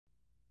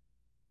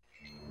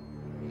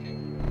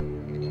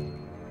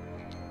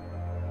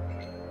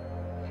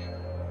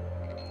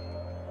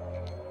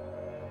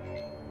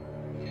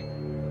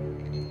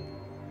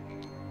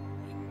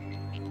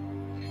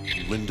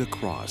Linda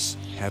Cross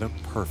had a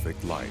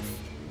perfect life,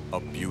 a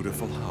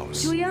beautiful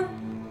house, Julia,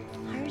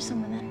 hire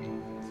someone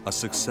then. a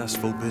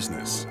successful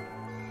business,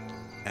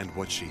 and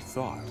what she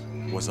thought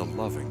was a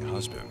loving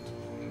husband.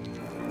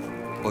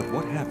 But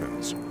what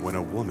happens when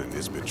a woman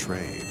is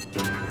betrayed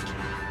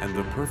and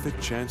the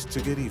perfect chance to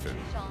get even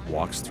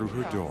walks through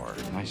her door?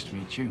 Nice to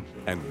meet you.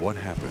 And what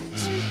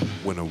happens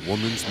when a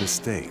woman's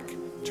mistake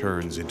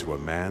turns into a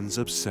man's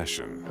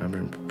obsession? I've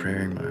been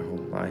preparing my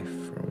whole life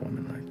for a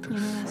woman like this.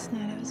 You know, last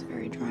night I was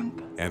very drunk.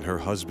 And her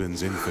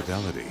husband's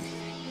infidelity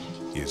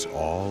is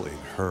all in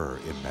her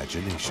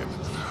imagination.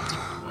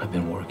 I've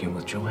been working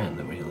with Joanne,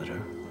 the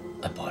realtor.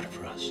 I bought it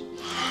for us.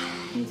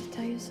 I need to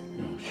tell you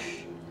something. No, shh.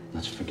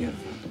 Let's forget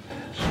about the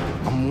past.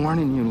 I'm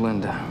warning you,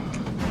 Linda.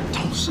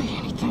 Don't say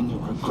anything you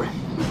regret.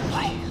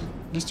 Please.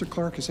 Mr.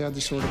 Clark has had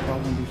this sort of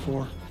problem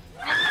before.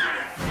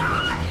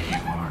 You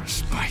are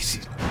spicy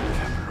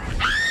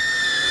pepperoni.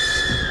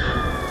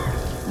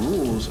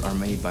 Rules are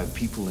made by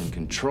people in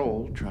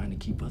control trying to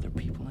keep other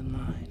people in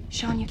line.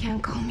 Sean, you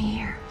can't call me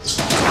here. I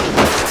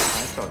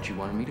thought you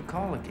wanted me to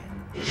call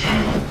again.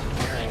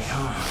 Carry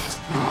on.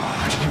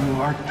 Oh,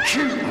 you are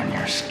cute when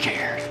you're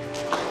scared.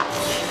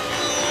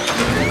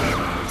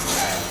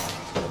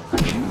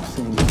 You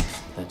think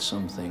that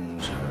some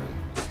things are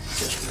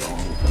just wrong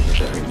from the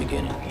very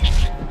beginning?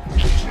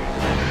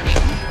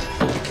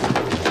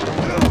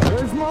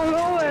 Where's my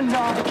little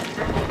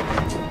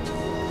Linda?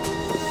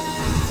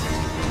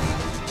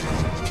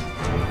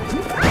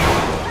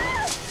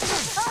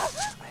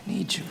 I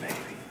need you, baby.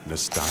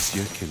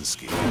 Nastasia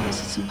Kinski, I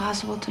guess it's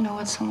impossible to know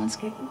what someone's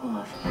capable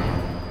of.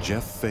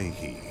 Jeff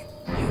Fahey,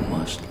 You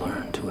must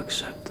learn to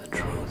accept the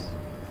truth.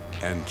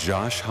 and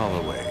Josh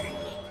Holloway.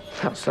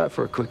 How's that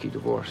for a quickie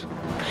divorce?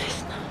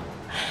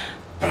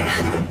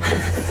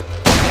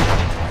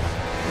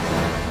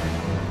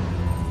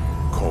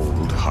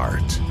 Cold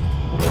Heart.